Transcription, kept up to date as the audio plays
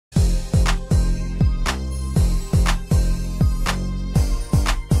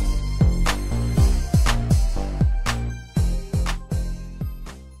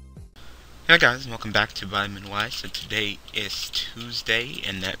Hey guys, welcome back to Vitamin Y. So today is Tuesday,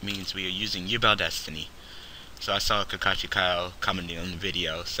 and that means we are using Yubel Destiny. So I saw Kakashi Kyle commenting on the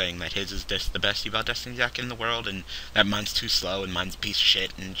video saying that his is just the best Yubel Destiny deck in the world, and that mine's too slow and mine's a piece of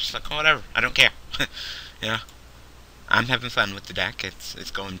shit, and just like, oh, whatever, I don't care. You know, I'm having fun with the deck.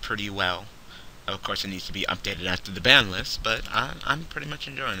 It's going pretty well. Of course, it needs to be updated after the ban list, but I'm pretty much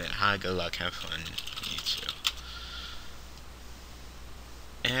enjoying it. Hi, good luck, have fun, you too.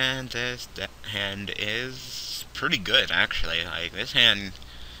 And this hand is pretty good, actually. Like, this hand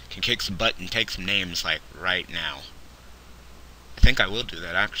can kick some butt and take some names, like, right now. I think I will do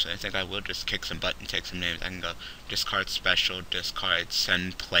that, actually. I think I will just kick some butt and take some names. I can go discard special, discard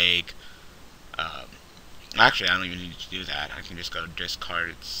send plague. Actually, I don't even need to do that. I can just go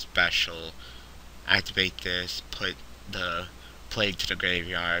discard special, activate this, put the plague to the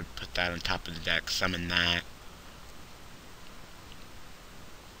graveyard, put that on top of the deck, summon that.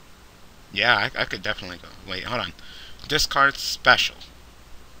 Yeah, I could definitely go. Wait, hold on. Discard special.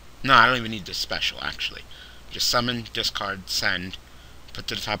 No, I don't even need this special, actually. Just summon, discard, send, put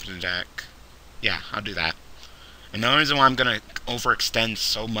to the top of the deck. Yeah, I'll do that. And the only reason why I'm going to overextend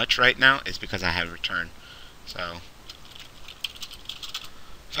so much right now is because I have return. So.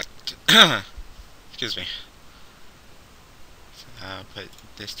 Excuse me. So I'll put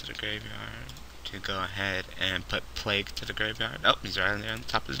this to the graveyard to go ahead and put plague to the graveyard. Oh, he's right there on the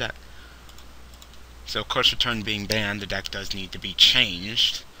top of the deck. So, of course, return being banned, the deck does need to be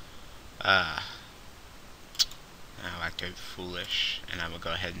changed. I'll activate Foolish, and I will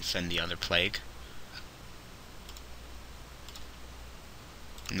go ahead and send the other Plague.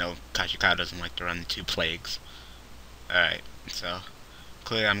 No, Kashikawa doesn't like to run the two Plagues. Alright, so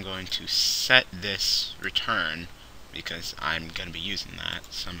clearly I'm going to set this return, because I'm going to be using that.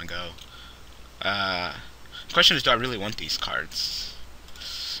 So I'm going to go... the question is, do I really want these cards?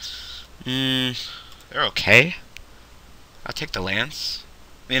 They're okay. I'll take the Lance.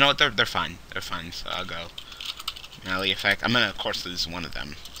 You know what? They're fine. They're fine. So I'll go melee effect. I'm gonna, of course, lose one of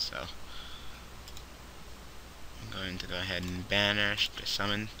them. So I'm going to go ahead and banish to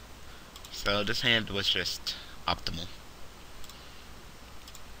summon. So this hand was just optimal.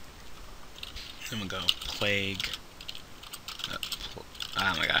 Then we'll go plague.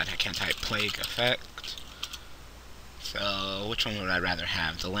 Oh my god, I can't type plague effect. So, which one would I rather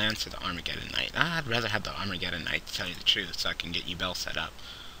have? The Lance or the Armageddon Knight? I'd rather have the Armageddon Knight, to tell you the truth, so I can get Yubel set up.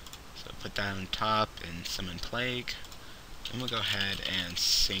 So, put that on top and summon Plague. Then we'll go ahead and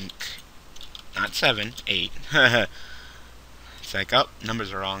sink, not 7, 8. It's like, oh,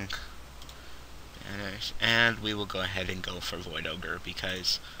 numbers are wrong. And we will go ahead and go for Void Ogre,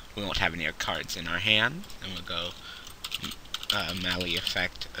 because we won't have any cards in our hand. And we'll go melee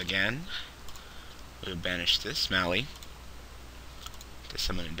effect again. We'll banish this Mally to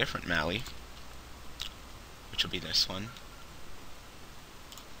summon a different Mally, which will be this one.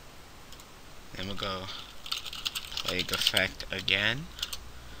 Then we'll go Plague Effect again.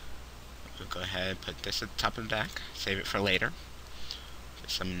 We'll go ahead and put this at the top of the deck, save it for later.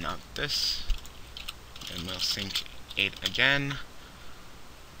 Just summon out this. Then we'll sink 8 again.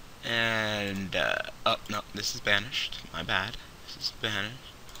 And, oh, no, this is banished. My bad. This is banished.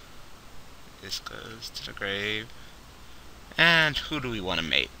 This goes to the grave. And who do we want to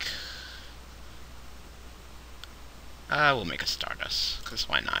make? We'll make a Stardust, because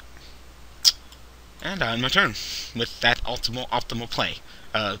why not? And on my turn, with that optimal play.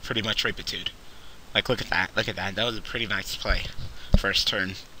 Pretty much Rapitude. Like, look at that, look at that. That was a pretty nice play. First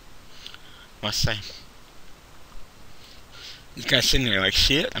turn, must say. This guy's sitting there like,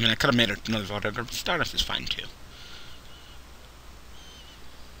 shit. I mean, I could have made another Void Ogre, but Stardust is fine, too.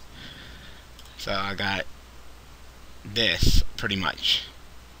 So I got this, pretty much.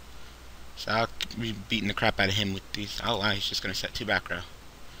 So I'll be beating the crap out of him with these. Oh wow, he's just gonna set 2 back row.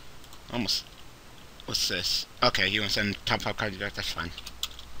 Almost. What's this? Okay, you want to send top 5 cards back? That's fine.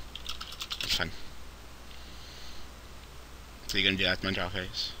 That's fine. So you're gonna do that with my draw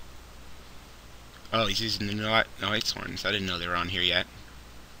phase? Oh, he's using the Night Swords. I didn't know they were on here yet.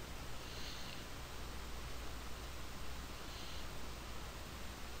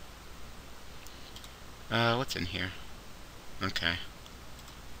 What's in here? Okay.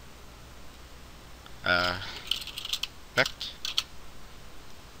 Effect.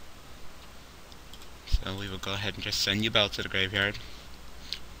 So we will go ahead and just send Yubel to the graveyard.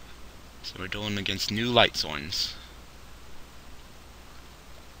 So we're dueling against new Light Swords.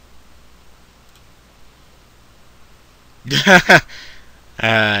 Yeah,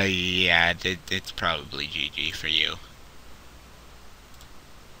 it's probably GG for you.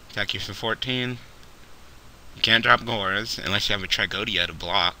 Attack you for 14. You can't drop Gores unless you have a Trigodia to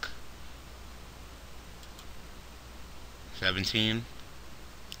block. 17.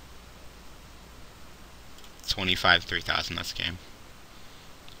 25, 3000, that's game.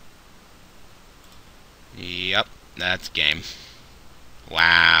 Yep, that's game.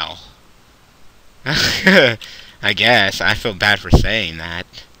 Wow. I guess. I feel bad for saying that.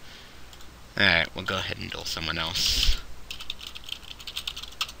 Alright, we'll go ahead and duel someone else.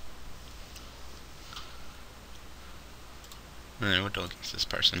 Alright, we'll duel against this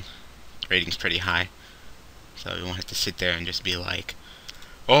person. Rating's pretty high. So we won't have to sit there and just be like,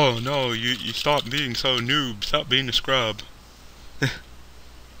 oh no, you stop being so noob, stop being a scrub.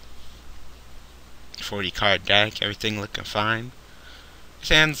 40 card deck, everything looking fine. His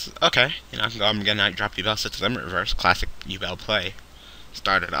hand's okay. You know, I'm gonna drop Yubel, set the limit reverse, classic Yubel play.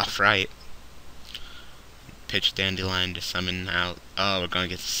 Started off right. Pitch Dandelion to summon out. Oh, we're gonna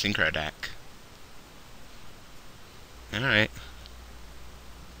get the Synchro deck. Alright.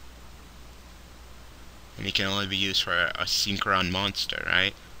 And he can only be used for a Synchron monster,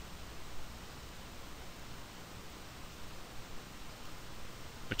 right?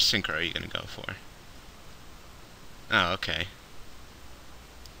 Which Synchro are you gonna go for? Oh, okay.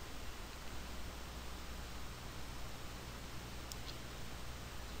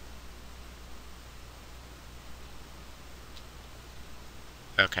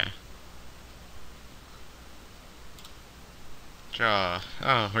 Okay. Draw.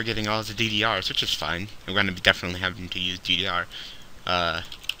 Oh, we're getting all the DDRs, which is fine. We're going to be definitely having to use DDR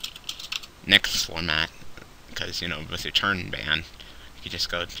next format, because, you know, with your turn ban, you can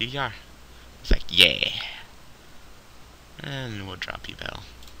just go DDR. It's like, yeah. And we'll drop Yubel.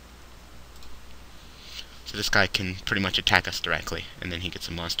 So this guy can pretty much attack us directly, and then he gets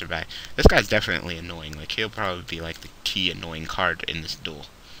a monster back. This guy's definitely annoying. Like, he'll probably be like the key annoying card in this duel.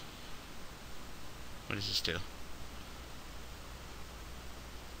 What does this do?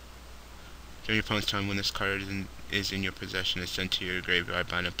 During your opponent's turn, when this card is in your possession, is sent to your graveyard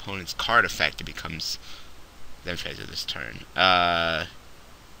by an opponent's card effect, it becomes then phase of this turn.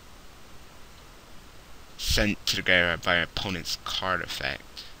 Sent to the graveyard by an opponent's card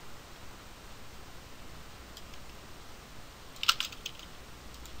effect.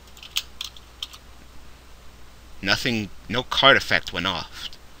 Nothing, no card effect went off.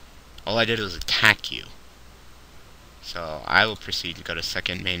 All I did was attack you. So I will proceed to go to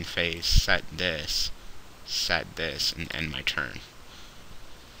second main phase, set this, and end my turn.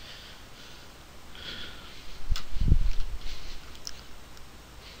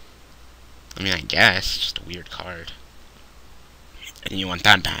 I mean, I guess, just a weird card. And you want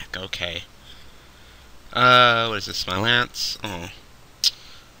that back, okay. What is this, my lance? Oh.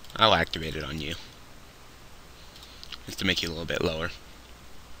 I'll activate it on you. Just to make you a little bit lower.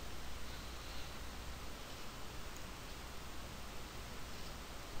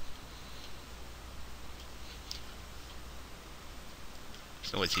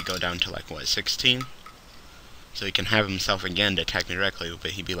 So does he go down to like, what, 16? So he can have himself again to attack me directly,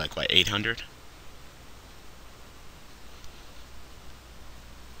 but he'd be like, what, 800?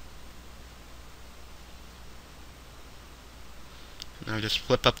 Now just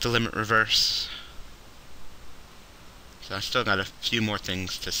flip up the limit reverse. So I still got a few more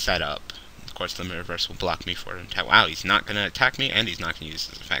things to set up. Of course, the limit reverse will block me for an attack. Wow, he's not going to attack me, and he's not going to use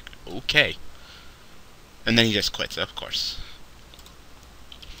his effect. Okay. And then he just quits, of course.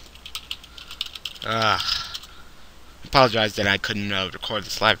 Apologize that I couldn't record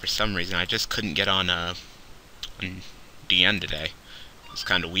this live for some reason. I just couldn't get on DN today. It's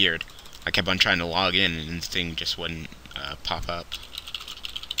kind of weird. I kept on trying to log in, and this thing just wouldn't pop up.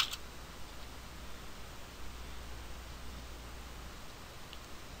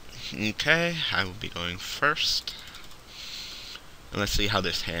 Okay, I will be going first. And let's see how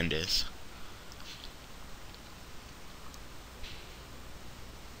this hand is.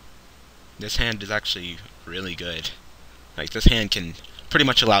 This hand is actually really good. Like, this hand can pretty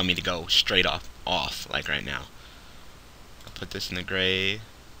much allow me to go straight off like right now. I'll put this in the gray.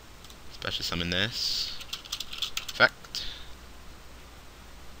 Special summon this. Effect.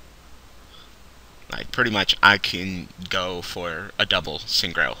 Like, pretty much I can go for a double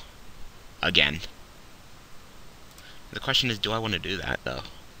synchro again. The question is, do I want to do that, though?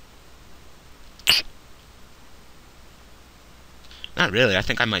 Not really. I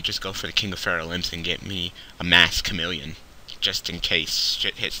think I might just go for the King of Feral Imps and get me a Mass Chameleon, just in case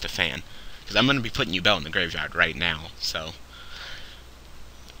shit hits the fan. Because I'm going to be putting Yubel in the graveyard right now, so...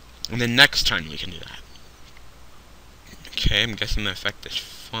 And then next turn we can do that. Okay, I'm guessing the effect is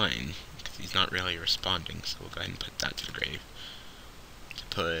fine, because he's not really responding, so we'll go ahead and put that to the grave.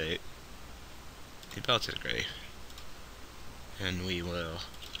 Put Yubel to the grave. And we will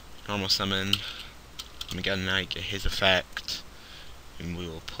normal summon Let me get a knight, get his effect, and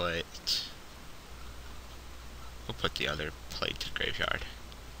we'll put the other plate to the graveyard.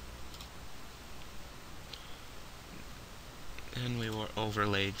 Then we will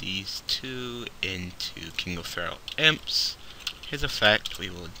overlay these two into King of Feral Imps. His effect, we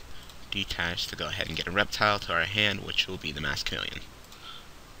will detach to go ahead and get a reptile to our hand, which will be the Masked Chameleon.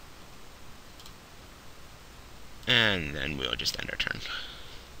 And then we'll just end our turn.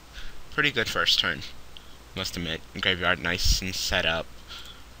 Pretty good first turn, must admit. Graveyard nice and set up.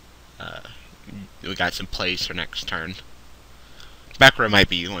 We got some plays for next turn. Back row might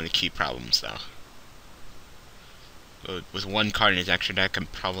be one of the key problems, though. With one card in his extra deck, I'm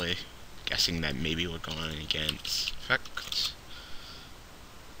probably guessing that maybe we're going against effect.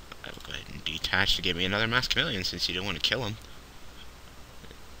 I will go ahead and detach to give me another Masked Chameleon since you don't want to kill him.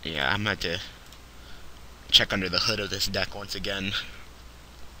 Yeah, I'm going to check under the hood of this deck once again.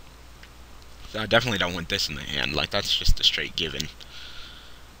 So I definitely don't want this in the hand, like that's just a straight given.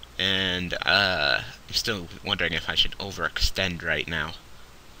 And I'm still wondering if I should overextend right now.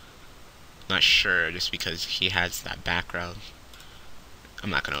 Not sure, just because he has that back row. I'm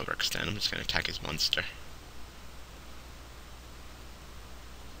not going to overextend, I'm just going to attack his monster.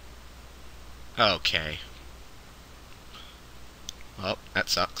 Okay. Well, that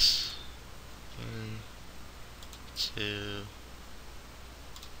sucks. 1, 2,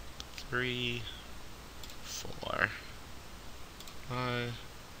 3, 4, 5.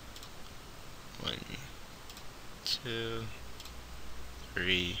 1, 2,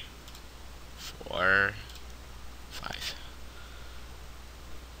 3, 4, 5.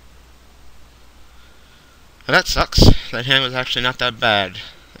 Well, that sucks. That hand was actually not that bad.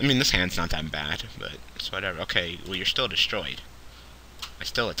 I mean, this hand's not that bad, but it's whatever. Okay, well, you're still destroyed. I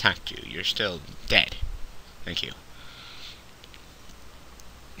still attacked you. You're still dead. Thank you.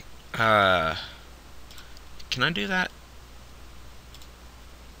 Can I do that?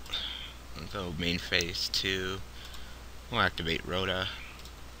 I'll go main phase 2. We'll activate Rhoda.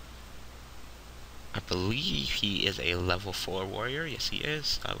 I believe he is a level 4 warrior. Yes, he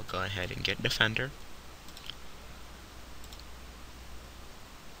is. I will go ahead and get Defender.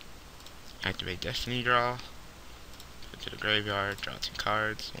 Activate Destiny Draw. Put to the graveyard. Draw 2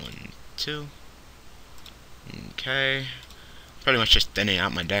 cards. 1, 2. Okay. Pretty much just thinning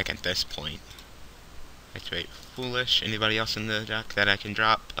out my deck at this point. Activate Foolish. Anybody else in the deck that I can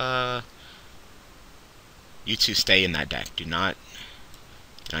drop? You two stay in that deck. Do not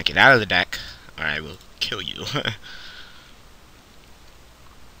get out of the deck, or I will kill you.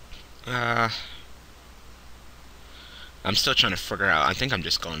 I'm still trying to figure out. I think I'm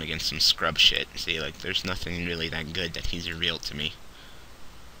just going against some scrub shit. See, like, there's nothing really that good that he's revealed to me.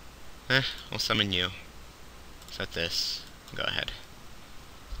 We'll summon you. Set this. Go ahead.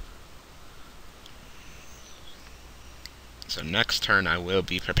 So next turn I will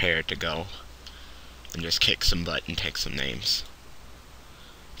be prepared to go and just kick some butt and take some names.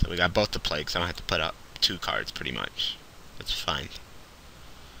 So we got both the plagues. I don't have to put up 2 cards pretty much. That's fine.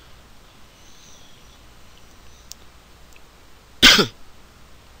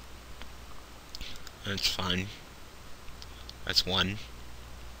 That's fine. That's 1.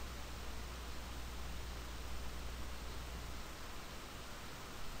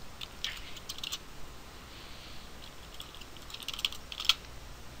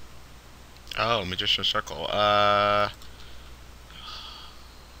 Oh, Magician's Circle. I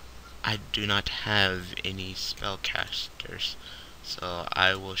do not have any spellcasters, so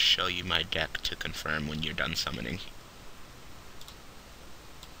I will show you my deck to confirm when you're done summoning.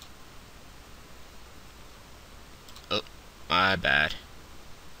 Oh, my bad.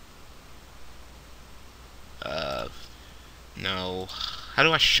 No. How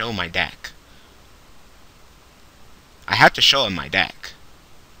do I show my deck? I have to show him my deck.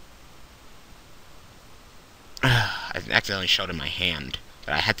 I accidentally showed him my hand,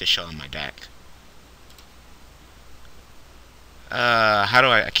 but I had to show him my deck. How do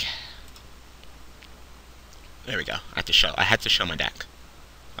I... There we go. I had to show my deck.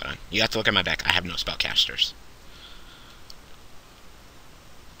 Hold on. You have to look at my deck. I have no spellcasters.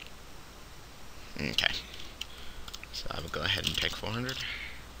 Okay. So I will go ahead and take 400.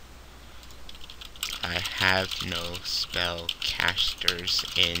 I have no spellcasters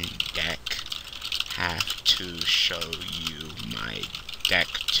in deck. Have to show you my deck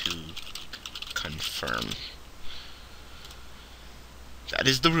to confirm. That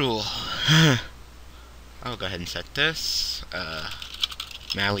is the rule. I'll go ahead and set this.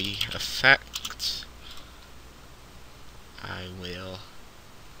 Mally effect. I will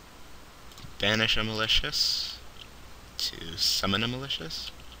banish a malicious to summon a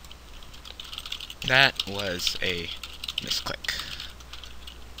malicious. That was a misclick.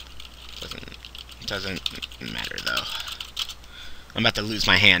 Doesn't matter though. I'm about to lose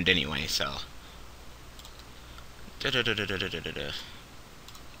my hand anyway, so. Because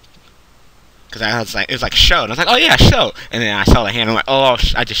I was like, it was like show, and I was like, oh yeah, show. And then I saw the hand, I'm like, oh,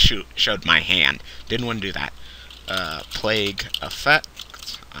 I just showed my hand. Didn't want to do that. Plague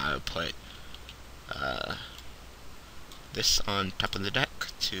effect. I'll put this on top of the deck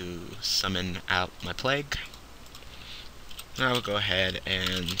to summon out my plague. I will go ahead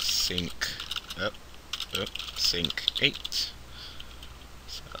and sink sink 8.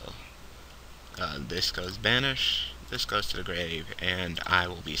 So this goes banish, this goes to the grave, and I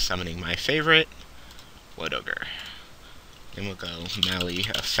will be summoning my favorite Wood Ogre. Then we'll go melee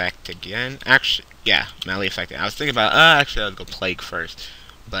effect again. Actually, yeah, melee effect. I was thinking about actually I'll go plague first,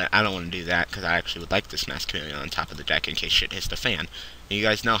 but I don't want to do that because I actually would like this Mass Chameleon on top of the deck in case shit hits the fan. And you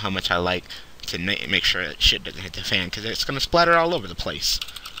guys know how much I like to make sure that shit doesn't hit the fan because it's gonna splatter all over the place.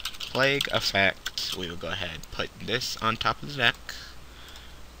 Plague effect. We will go ahead, put this on top of the deck,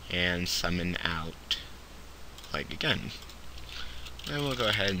 and summon out plague again. Then we'll go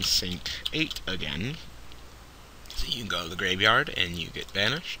ahead and sink 8 again. So you go to the graveyard and you get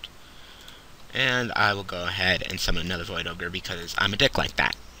banished. And I will go ahead and summon another Void Ogre because I'm a dick like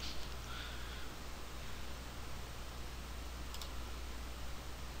that.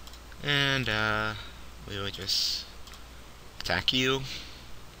 And we will just attack you.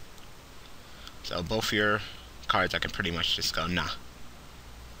 So both your cards I can pretty much just go nah.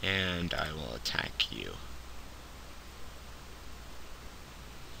 And I will attack you.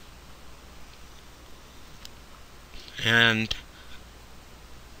 And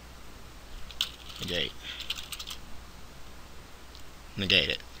negate. Negate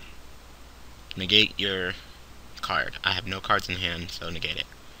it. Negate your card. I have no cards in hand, so negate it.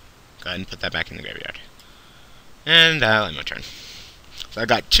 Go ahead and put that back in the graveyard. And I'll end my turn. So I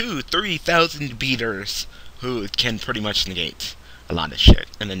got 3,000 beaters who can pretty much negate a lot of shit.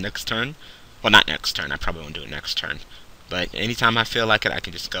 And then next turn, well, not next turn, I probably won't do it next turn. But anytime I feel like it, I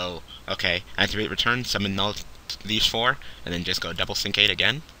can just go, okay, activate return, summon all these 4, and then just go double sync 8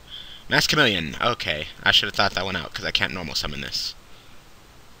 again. Mass Chameleon, okay, I should have thought that one out, because I can't normal summon this.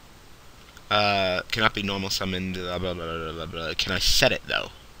 Cannot be normal summoned, blah, blah, blah, blah, blah. Can I set it, though?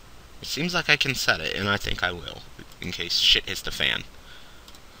 It seems like I can set it, and I think I will, in case shit hits the fan.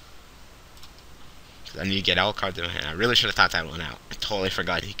 Because I need to get all cards in my hand. I really should have thought that one out. I totally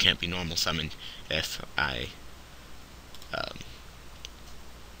forgot he can't be normal summoned if I,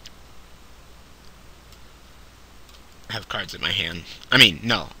 have cards in my hand. I mean,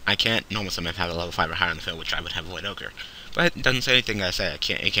 no, I can't normal summon if I have a level 5 or higher on the field, which I would have Void Ogre. But it doesn't say anything I say. It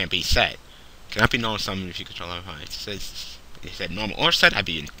can't be set. Cannot be normal summoned if you control level 5. It said normal or set, I'd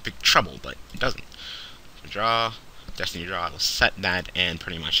be in big trouble, but it doesn't. So draw, Destiny draw, I will set that and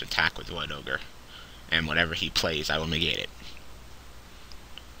pretty much attack with Void Ogre. And whatever he plays, I will negate it.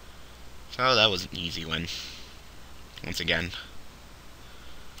 So that was an easy one. Once again.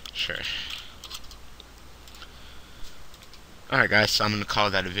 Sure. Alright guys, so I'm going to call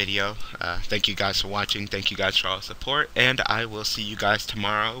that a video. Thank you guys for watching, thank you guys for all the support, and I will see you guys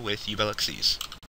tomorrow with Yubel XYZ.